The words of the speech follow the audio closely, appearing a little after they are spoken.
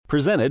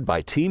Presented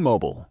by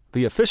T-Mobile,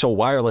 the official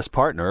wireless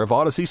partner of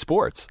Odyssey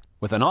Sports.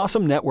 With an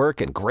awesome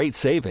network and great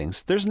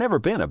savings, there's never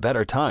been a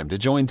better time to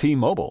join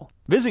T-Mobile.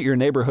 Visit your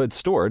neighborhood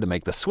store to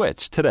make the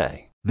switch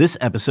today. This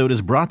episode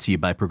is brought to you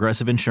by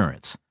Progressive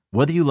Insurance.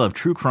 Whether you love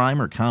true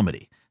crime or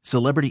comedy,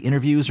 celebrity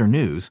interviews or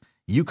news,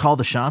 you call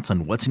the shots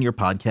on what's in your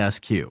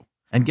podcast queue.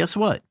 And guess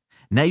what?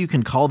 Now you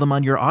can call them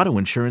on your auto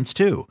insurance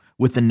too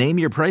with the Name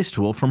Your Price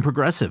tool from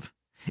Progressive.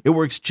 It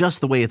works just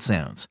the way it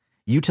sounds.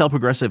 You tell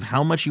Progressive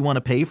how much you want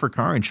to pay for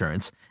car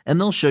insurance, and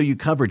they'll show you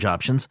coverage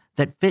options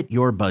that fit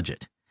your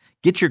budget.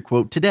 Get your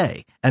quote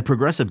today at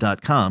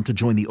Progressive.com to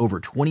join the over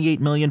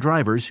 28 million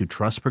drivers who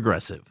trust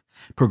Progressive.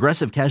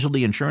 Progressive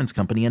Casualty Insurance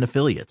Company and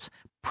Affiliates.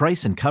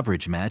 Price and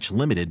coverage match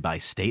limited by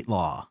state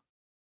law.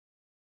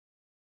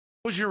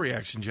 What was your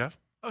reaction, Jeff?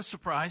 I was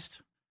surprised.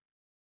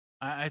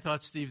 I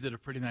thought Steve did a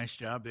pretty nice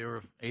job. They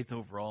were 8th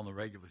overall in the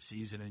regular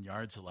season in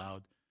yards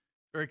allowed.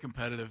 Very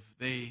competitive.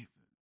 They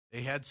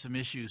had some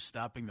issues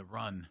stopping the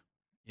run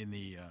in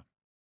the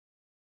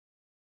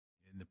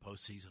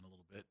postseason a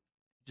little bit.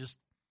 Just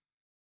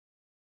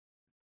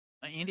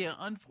India,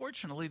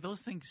 unfortunately, those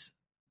things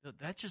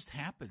that just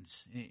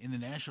happens in the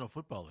National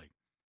Football League.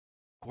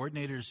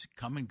 Coordinators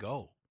come and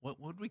go. What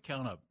would we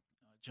count up?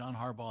 John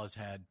Harbaugh has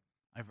had,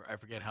 I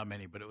forget how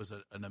many, but it was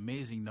an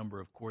amazing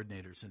number of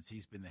coordinators since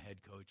he's been the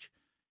head coach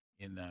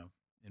in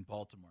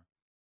Baltimore.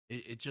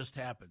 It just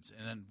happens,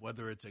 and then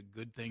whether it's a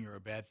good thing or a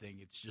bad thing,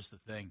 it's just a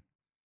thing.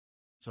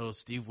 So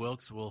Steve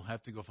Wilks will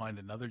have to go find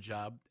another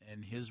job,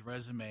 and his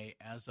resume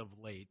as of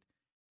late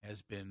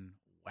has been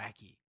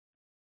wacky.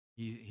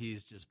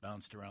 He's just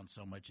bounced around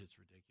so much it's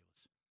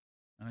ridiculous.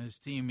 And his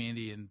team,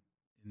 Andy, in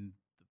the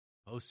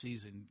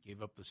postseason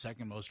gave up the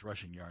second most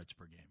rushing yards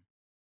per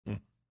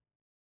game.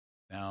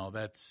 Now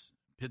that's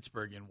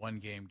Pittsburgh in one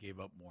game gave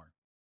up more.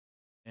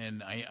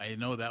 And I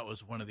know that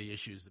was one of the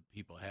issues that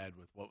people had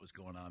with what was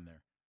going on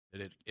there,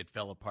 that it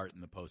fell apart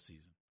in the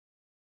postseason.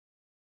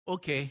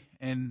 Okay,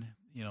 and,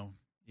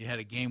 you had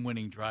a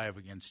game-winning drive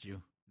against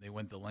you. They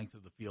went the length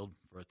of the field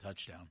for a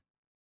touchdown.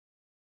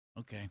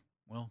 Okay,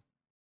 well,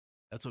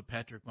 that's what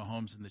Patrick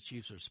Mahomes and the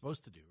Chiefs are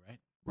supposed to do, right?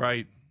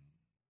 Right.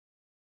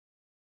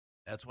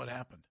 That's what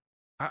happened.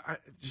 I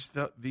just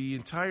the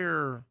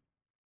entire,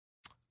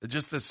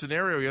 just the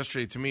scenario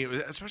yesterday to me,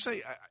 especially,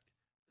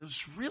 it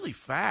was really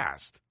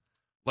fast.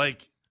 Well,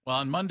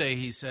 on Monday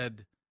he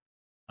said,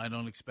 I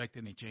don't expect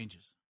any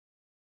changes.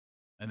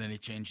 And then he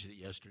changed it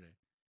yesterday.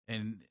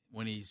 And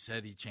when he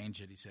said he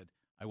changed it, he said,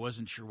 I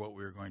wasn't sure what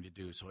we were going to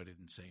do, so I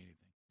didn't say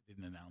anything. I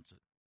didn't announce it.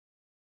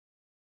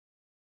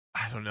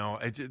 I don't know.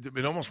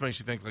 It almost makes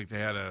you think like they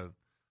had a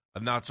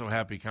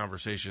not-so-happy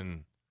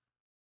conversation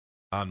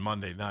on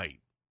Monday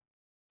night,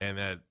 and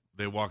that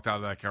they walked out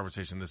of that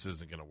conversation, this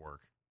isn't going to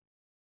work.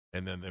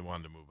 And then they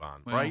wanted to move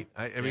on, right?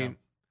 I mean,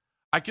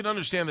 I can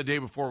understand the day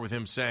before with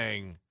him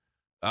saying,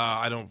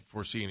 I don't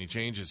foresee any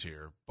changes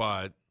here,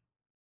 but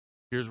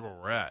here's where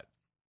we're at.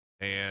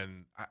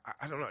 And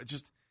I don't know.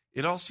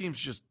 It all seems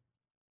just,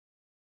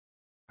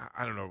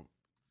 I don't know,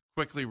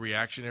 quickly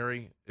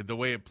reactionary, the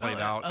way it played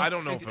out. I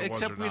don't know if it was or not.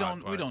 Except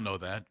we don't know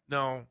that.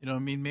 No.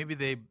 Maybe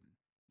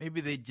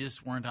they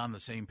just weren't on the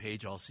same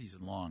page all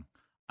season long.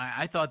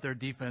 I thought their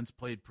defense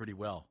played pretty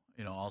well,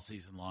 all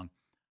season long.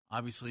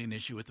 Obviously an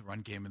issue with the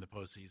run game in the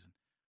postseason.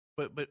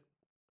 But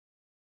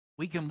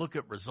we can look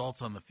at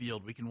results on the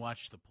field. We can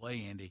watch the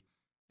play, Andy.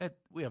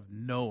 We have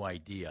no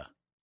idea.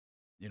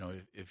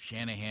 If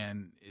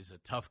Shanahan is a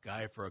tough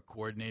guy for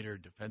a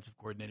defensive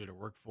coordinator to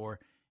work for,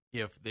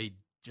 if they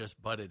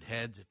just butted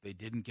heads, if they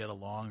didn't get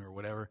along or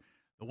whatever.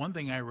 The one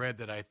thing I read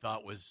that I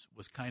thought was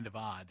kind of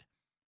odd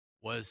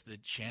was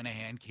that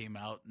Shanahan came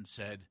out and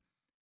said,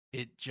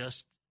 and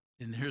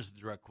here's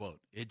the direct quote,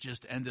 it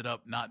just ended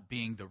up not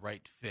being the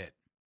right fit.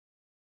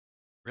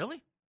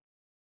 Really?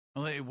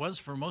 Well, it was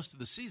for most of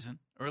the season,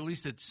 or at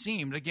least it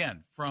seemed,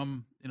 again,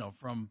 from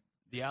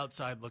the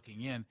outside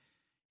looking in.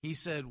 He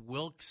said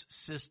Wilks'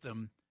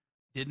 system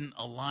didn't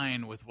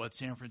align with what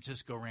San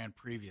Francisco ran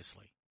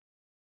previously.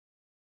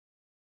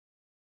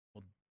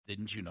 Well,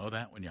 didn't you know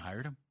that when you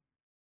hired him?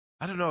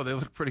 I don't know. They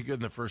looked pretty good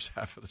in the first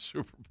half of the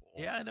Super Bowl.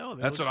 Yeah, I know.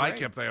 That's what I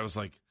kept thinking. I was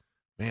like,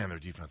 man, their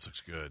defense looks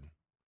good.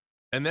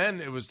 And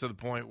then it was to the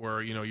point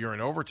where, you're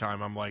in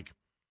overtime. I'm like,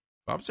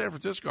 if I'm San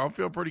Francisco, I'm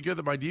feeling pretty good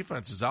that my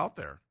defense is out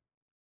there.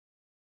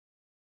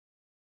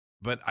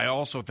 But I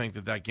also think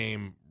that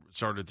game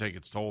started to take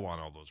its toll on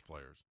all those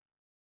players.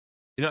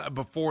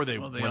 Before they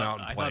went out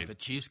and played. I thought the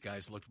Chiefs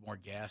guys looked more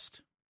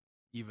gassed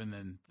even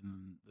than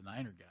the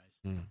Niner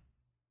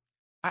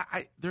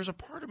guys. There's a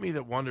part of me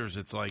that wonders,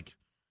 it's like,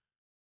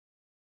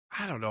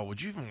 I don't know,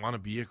 would you even want to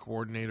be a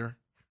coordinator?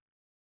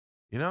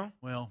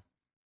 Well,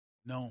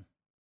 no.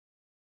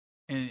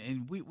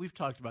 And we've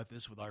talked about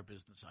this with our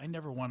business. I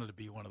never wanted to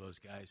be one of those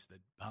guys that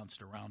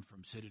bounced around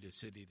from city to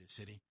city to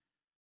city.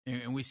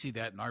 And we see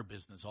that in our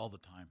business all the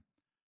time.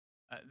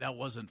 That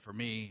wasn't for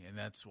me, and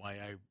that's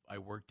why I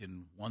worked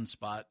in one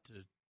spot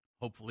to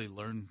hopefully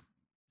learn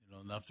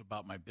enough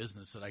about my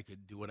business that I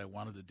could do what I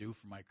wanted to do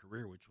for my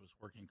career, which was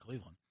work in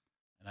Cleveland.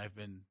 And I've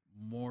been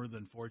more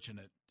than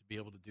fortunate to be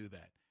able to do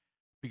that.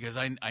 because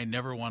I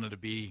never wanted to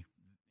be,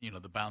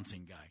 the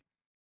bouncing guy.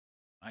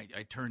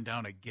 I turned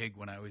down a gig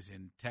when I was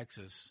in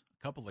Texas,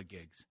 a couple of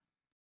gigs,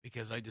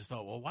 because I just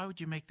thought, well, why would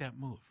you make that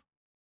move?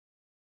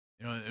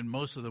 And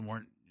most of them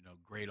weren't,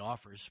 great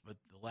offers, but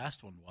the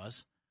last one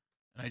was.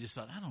 And I just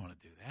thought, I don't want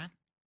to do that.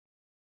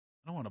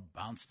 I don't want to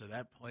bounce to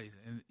that place.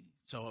 And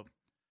so,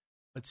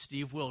 but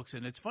Steve Wilks,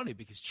 and it's funny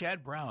because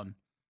Chad Brown,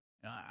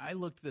 I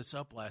looked this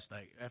up last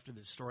night after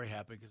this story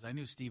happened because I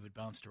knew Steve had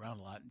bounced around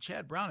a lot. And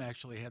Chad Brown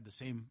actually had the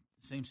same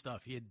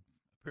stuff. He had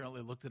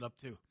apparently looked it up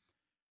too.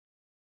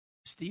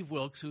 Steve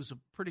Wilks, who's a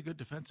pretty good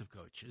defensive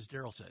coach, as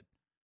Daryl said,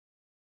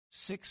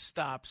 6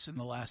 stops in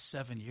the last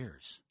 7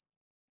 years,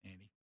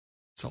 Andy.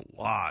 It's a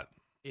lot.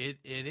 It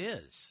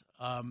is.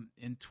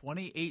 In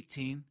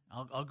 2018,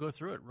 I'll go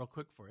through it real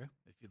quick for you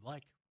if you'd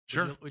like.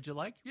 Sure. Would you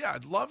like? Yeah,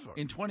 I'd love it.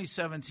 In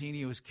 2017,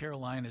 he was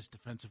Carolina's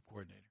defensive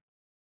coordinator.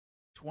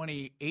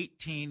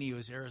 2018, he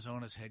was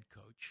Arizona's head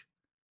coach.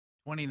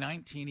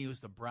 2019, he was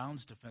the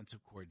Browns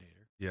defensive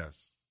coordinator.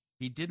 Yes.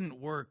 He didn't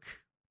work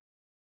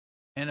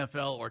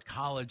NFL or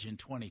college in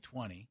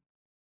 2020.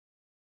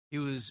 He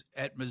was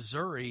at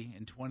Missouri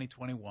in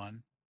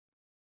 2021.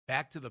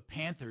 Back to the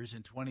Panthers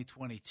in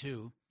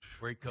 2022,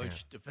 where he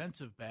coached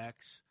defensive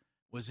backs,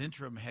 was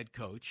interim head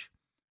coach,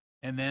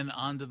 and then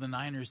on to the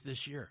Niners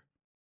this year.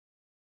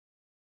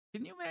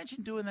 Can you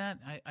imagine doing that?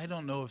 I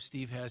don't know if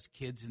Steve has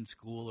kids in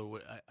school or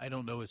what. I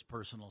don't know his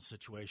personal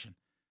situation.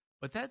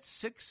 But that's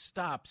 6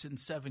 stops in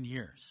 7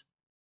 years.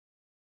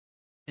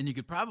 And you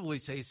could probably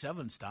say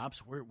 7 stops.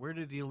 Where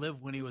did he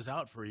live when he was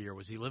out for a year?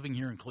 Was he living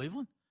here in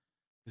Cleveland?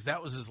 Because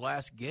that was his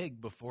last gig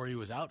before he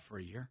was out for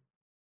a year.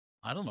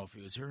 I don't know if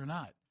he was here or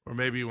not. Or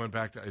maybe he went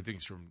back to, I think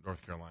he's from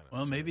North Carolina.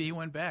 Well, maybe he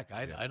went back.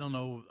 I don't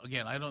know.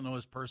 Again, I don't know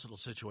his personal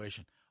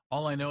situation.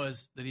 All I know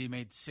is that he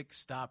made 6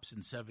 stops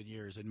in 7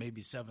 years and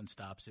maybe 7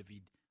 stops if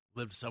he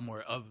lived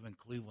somewhere other than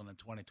Cleveland in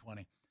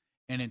 2020.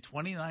 And in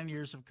 29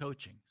 years of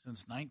coaching,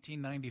 since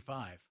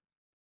 1995,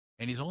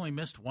 and he's only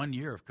missed 1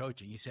 year of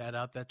coaching. He sat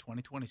out that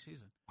 2020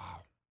 season.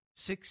 Wow.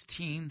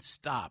 16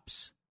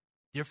 stops,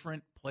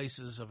 different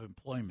places of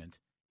employment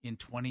in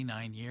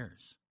 29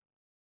 years.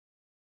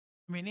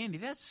 I mean, Andy,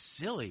 that's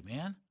silly,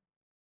 man.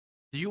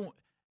 Do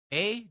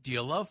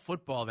you love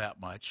football that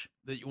much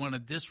that you want to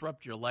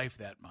disrupt your life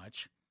that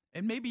much?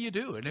 And maybe you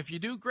do. And if you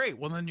do, great.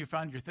 Well, then you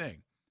found your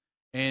thing.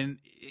 And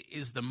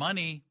is the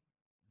money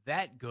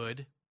that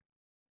good?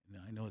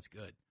 I know it's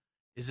good.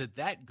 Is it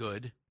that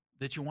good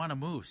that you want to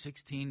move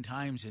 16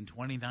 times in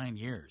 29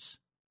 years?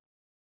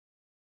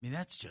 I mean,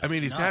 that's just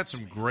he's had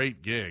some man.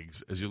 great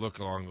gigs as you look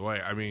along the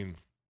way. I mean,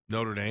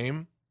 Notre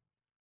Dame,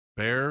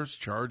 Bears,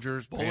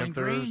 Chargers,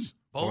 Panthers.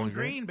 Bowling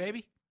Green,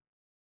 baby.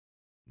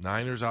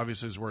 Niners,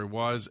 obviously, is where he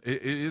was.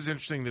 It is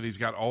interesting that he's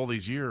got all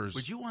these years.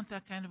 Would you want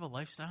that kind of a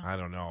lifestyle? I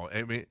don't know.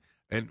 I mean,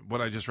 and what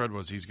I just read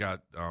was he's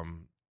got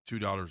 2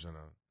 daughters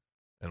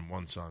and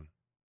 1 son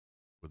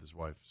with his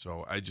wife.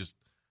 So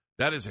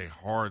that is a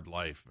hard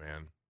life,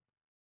 man.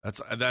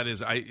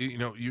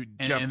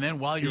 Jeff, and then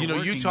while you're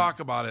working, you talk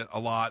about it a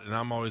lot, and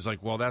I'm always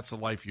like, well, that's the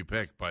life you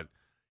pick. But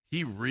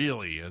he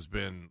really has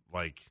been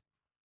like,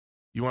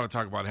 you want to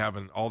talk about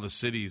having all the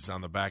cities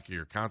on the back of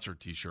your concert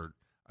T-shirt.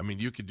 I mean,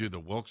 you could do the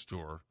Wilks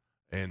tour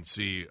and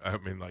see,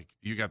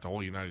 you got the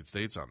whole United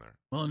States on there.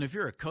 Well, and if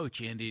you're a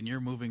coach, Andy, and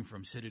you're moving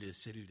from city to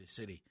city to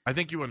city. I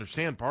think you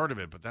understand part of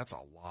it, but that's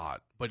a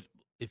lot. But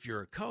if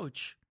you're a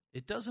coach,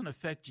 it doesn't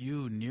affect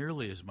you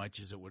nearly as much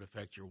as it would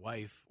affect your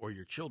wife or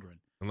your children.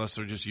 Unless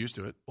they're just used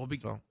to it. Well,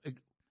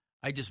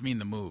 I just mean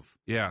the move.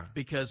 Yeah.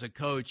 Because a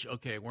coach,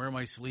 okay, where am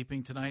I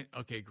sleeping tonight?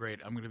 Okay, great.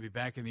 I'm going to be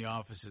back in the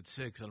office at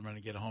 6, and I'm going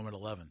to get home at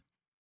 11.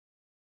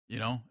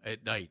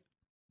 At night.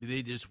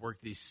 They just work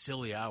these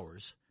silly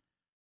hours.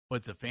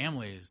 But the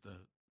family is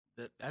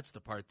that's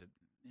the part that,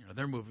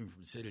 they're moving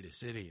from city to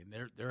city,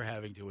 and they're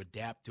having to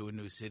adapt to a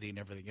new city and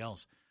everything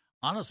else.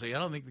 Honestly, I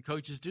don't think the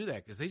coaches do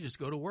that because they just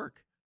go to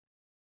work.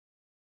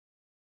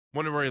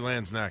 Wonder where he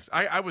lands next.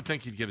 I would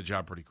think he'd get a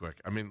job pretty quick.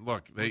 I mean,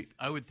 look,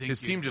 I would think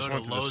his team just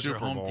went to the Lowe's Super or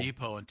Home Bowl.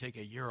 Depot and take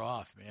a year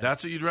off, man.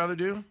 That's what you'd rather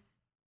do?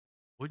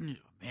 Wouldn't you,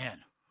 man?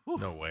 Whew.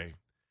 No way.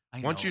 I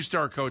Once know. you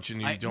start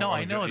coaching, you don't.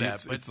 I know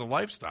that. It's the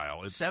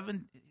lifestyle. It's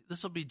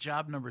This will be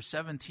job number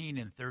 17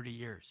 in 30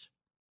 years.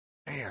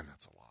 Man,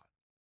 that's a lot.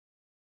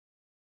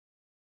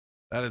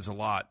 That is a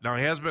lot. Now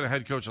he has been a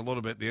head coach a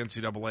little bit. The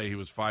NCAA, he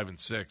was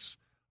 5-6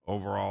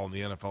 overall. In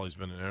the NFL, he's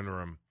been an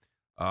interim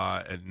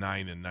at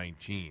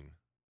 9-19.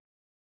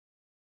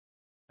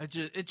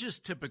 It's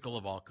just typical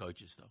of all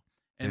coaches, though,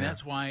 and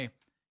that's why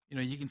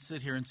you can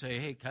sit here and say,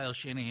 "Hey, Kyle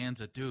Shanahan's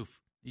a doof.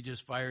 He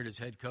just fired his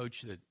head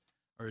coach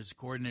or his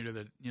coordinator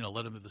that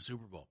led him to the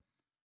Super Bowl."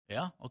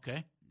 Yeah,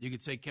 okay. You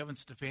could say Kevin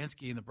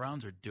Stefanski and the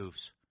Browns are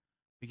doofs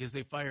because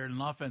they fired an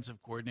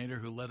offensive coordinator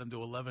who led them to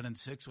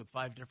 11-6 with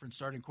 5 different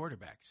starting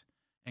quarterbacks.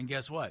 And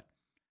guess what?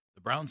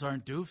 The Browns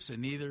aren't doofs,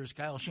 and neither is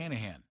Kyle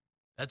Shanahan.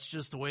 That's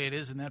just the way it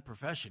is in that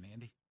profession,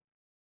 Andy.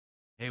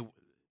 Hey,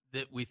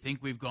 that we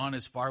think we've gone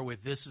as far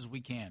with this as we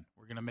can.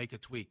 We're going to make a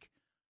tweak.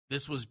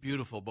 This was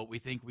beautiful, but we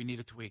think we need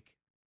a tweak.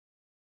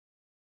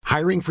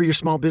 Hiring for your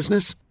small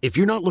business? If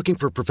you're not looking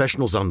for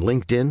professionals on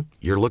LinkedIn,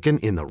 you're looking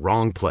in the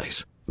wrong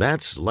place.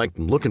 That's like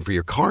looking for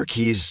your car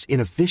keys in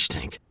a fish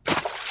tank.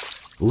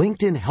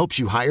 LinkedIn helps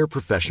you hire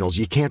professionals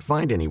you can't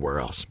find anywhere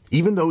else,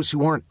 even those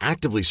who aren't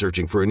actively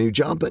searching for a new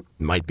job but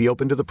might be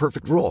open to the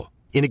perfect role.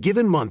 In a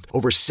given month,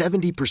 over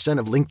 70%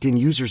 of LinkedIn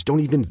users don't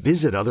even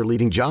visit other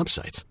leading job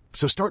sites.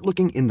 So start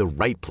looking in the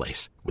right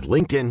place. With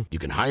LinkedIn, you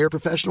can hire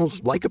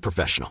professionals like a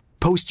professional.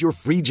 Post your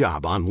free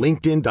job on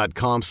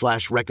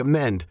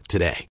linkedin.com/recommend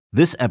today.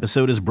 This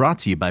episode is brought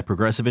to you by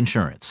Progressive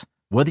Insurance.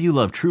 Whether you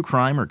love true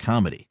crime or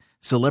comedy,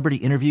 celebrity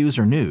interviews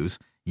or news,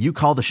 you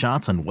call the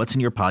shots on what's in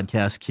your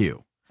podcast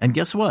queue. And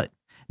guess what?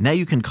 Now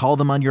you can call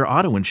them on your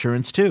auto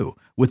insurance too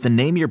with the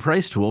Name Your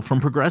Price tool from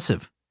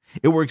Progressive.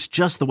 It works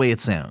just the way it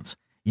sounds.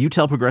 You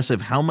tell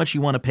Progressive how much you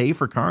want to pay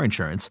for car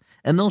insurance,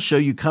 and they'll show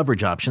you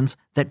coverage options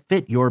that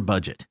fit your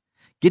budget.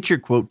 Get your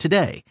quote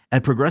today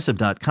at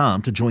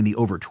Progressive.com to join the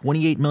over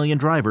 28 million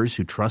drivers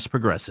who trust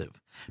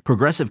Progressive.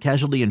 Progressive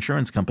Casualty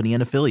Insurance Company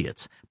and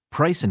Affiliates.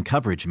 Price and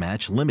coverage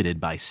match limited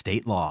by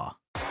state law.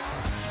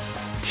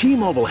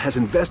 T-Mobile has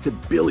invested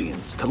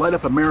billions to light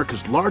up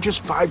America's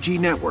largest 5G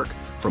network,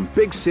 from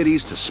big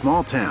cities to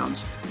small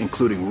towns,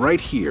 including right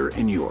here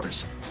in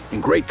yours.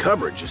 And great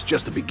coverage is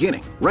just the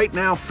beginning. Right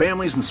now,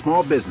 families and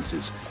small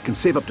businesses can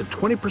save up to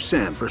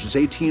 20% versus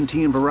AT&T and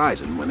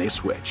Verizon when they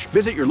switch.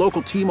 Visit your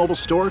local T-Mobile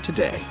store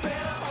today.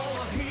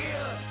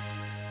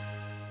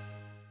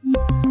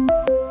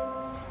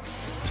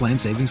 Plan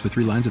savings with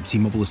 3 lines of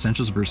T-Mobile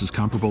Essentials versus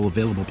comparable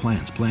available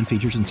plans. Plan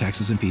features and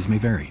taxes and fees may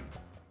vary.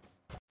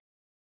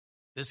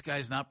 This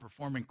guy's not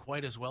performing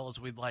quite as well as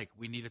we'd like.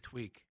 We need a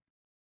tweak.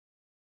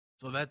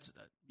 So that's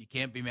you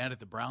can't be mad at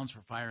the Browns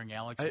for firing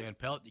Alex Van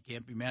Pelt. You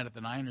can't be mad at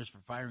the Niners for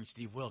firing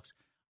Steve Wilks.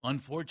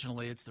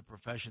 Unfortunately, it's the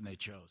profession they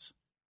chose.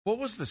 What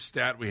was the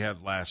stat we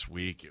had last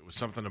week? It was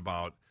something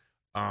about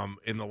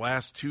in the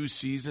last 2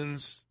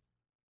 seasons,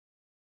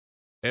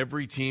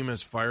 every team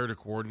has fired a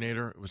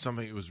coordinator. It was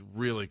something. It was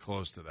really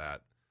close to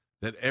that.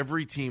 That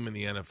every team in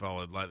the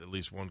NFL had let at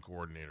least one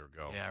coordinator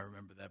go. Yeah, I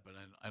remember that, but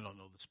I don't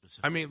know the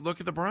specifics. I mean, look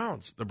at the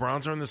Browns. The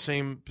Browns are in the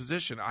same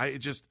position.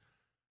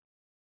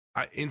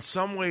 In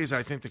some ways,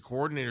 I think the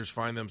coordinators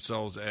find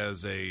themselves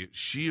as a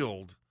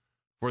shield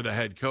for the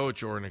head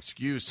coach or an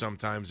excuse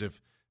sometimes.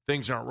 If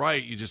things aren't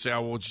right, you just say,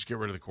 oh, we'll just get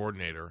rid of the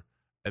coordinator.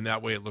 And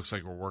that way it looks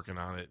like we're working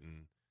on it.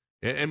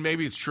 And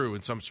maybe it's true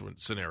in some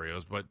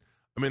scenarios. But,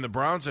 I mean, the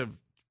Browns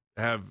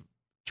have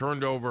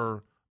turned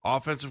over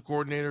offensive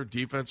coordinator,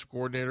 defensive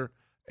coordinator,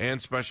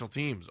 and special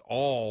teams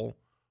all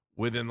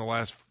within the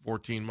last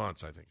 14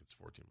 months. I think it's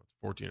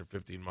 14 or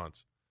 15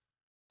 months.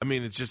 I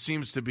mean, it just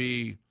seems to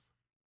be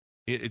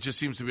a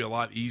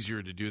lot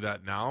easier to do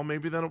that now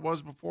maybe than it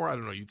was before. I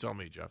don't know. You tell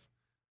me, Jeff.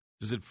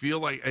 Does it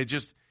feel like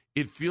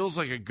it feels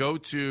like a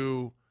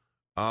go-to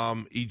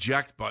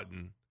eject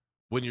button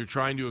when you're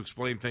trying to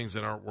explain things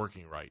that aren't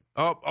working right?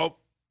 Oh,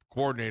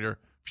 coordinator.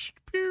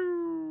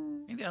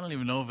 Maybe I don't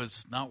even know if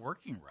it's not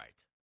working right.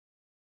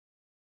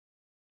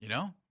 You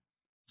know,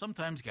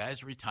 sometimes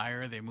guys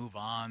retire, they move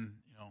on,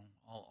 you know,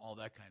 all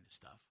that kind of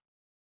stuff.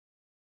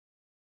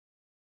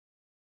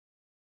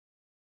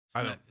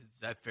 Is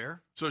that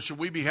fair? So should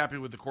we be happy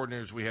with the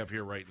coordinators we have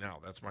here right now?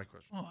 That's my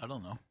question. Oh, I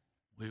don't know.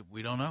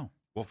 We don't know.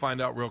 We'll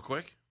find out real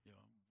quick. Yeah,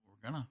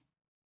 we're going to.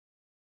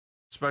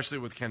 Especially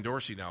with Ken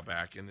Dorsey now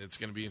back, and it's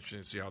going to be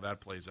interesting to see how that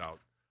plays out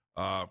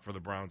for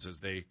the Browns as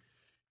they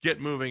get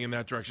moving in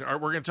that direction. All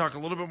right, we're going to talk a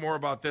little bit more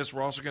about this.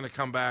 We're also going to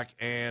come back,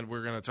 and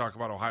we're going to talk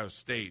about Ohio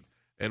State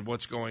and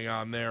what's going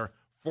on there.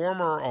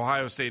 Former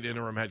Ohio State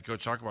interim head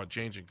coach, talk about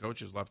changing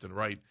coaches left and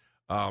right.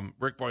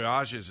 Rick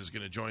Boyages is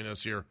going to join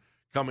us here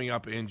coming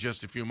up in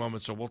just a few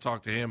moments, so we'll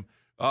talk to him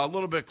a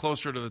little bit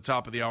closer to the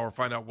top of the hour,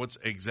 find out what's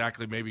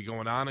exactly maybe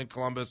going on in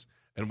Columbus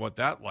and what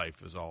that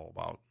life is all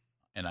about.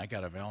 And I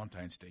got a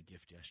Valentine's Day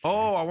gift yesterday.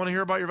 Oh, I want to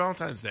hear about your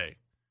Valentine's Day.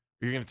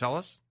 Are you going to tell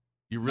us?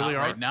 You really are?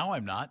 Right now,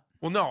 I'm not.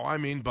 Well, no, I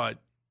mean, but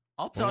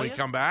I'll tell you. When we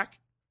come back?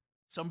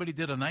 Somebody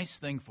did a nice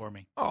thing for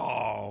me.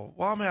 Oh,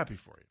 well, I'm happy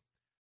for you.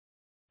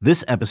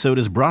 This episode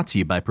is brought to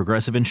you by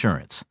Progressive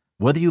Insurance.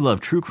 Whether you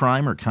love true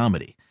crime or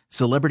comedy,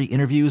 celebrity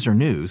interviews or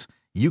news,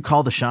 you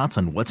call the shots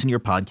on what's in your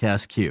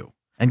podcast queue.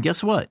 And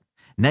guess what?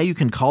 Now you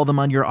can call them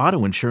on your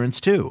auto insurance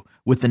too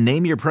with the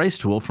Name Your Price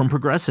tool from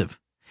Progressive.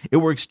 It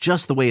works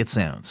just the way it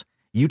sounds.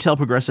 You tell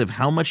Progressive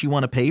how much you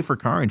want to pay for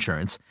car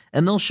insurance,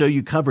 and they'll show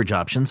you coverage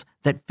options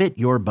that fit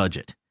your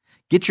budget.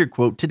 Get your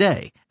quote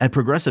today at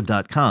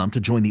Progressive.com to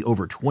join the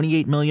over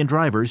 28 million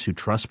drivers who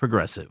trust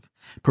Progressive.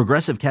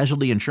 Progressive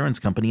Casualty Insurance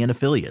Company and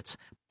Affiliates.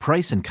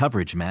 Price and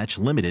coverage match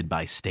limited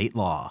by state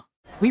law.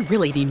 We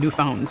really need new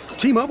phones.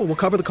 T-Mobile will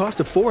cover the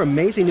cost of 4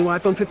 amazing new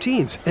iPhone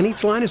 15s, and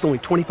each line is only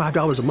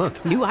 $25 a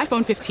month. New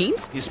iPhone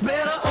 15s? It's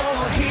better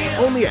over here.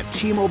 Only at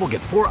T-Mobile,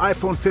 get 4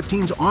 iPhone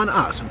 15s on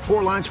us and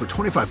 4 lines for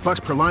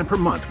 $25 per line per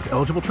month with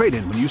eligible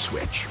trade-in when you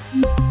switch.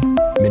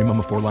 Minimum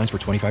of 4 lines for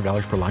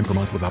 $25 per line per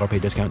month with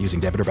autopay discount using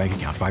debit or bank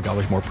account.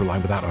 $5 more per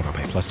line without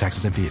autopay, plus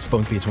taxes and fees.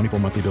 Phone fee at 24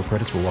 monthly bill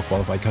credits for well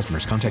qualified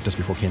customers. Contact us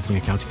before canceling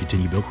account to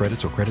continue bill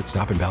credits or credit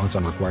stop and balance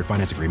on required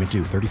finance agreement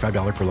due.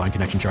 $35 per line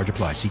connection charge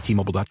applies. See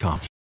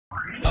T-Mobile.com.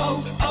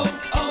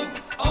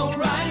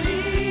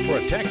 O'Reilly.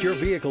 Protect your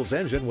vehicle's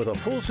engine with a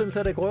full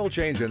synthetic oil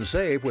change and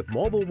save with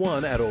Mobile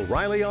One at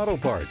O'Reilly Auto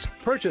Parts.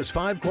 Purchase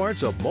 5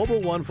 quarts of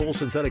Mobile One full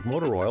synthetic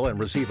motor oil and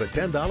receive a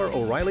 $10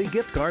 O'Reilly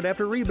gift card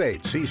after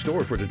rebate. See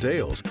store for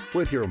details.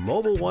 With your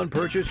Mobile One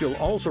purchase, you'll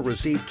also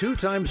receive 2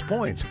 times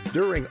points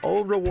during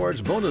O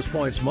Rewards Bonus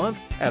Points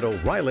Month at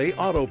O'Reilly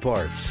Auto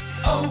Parts.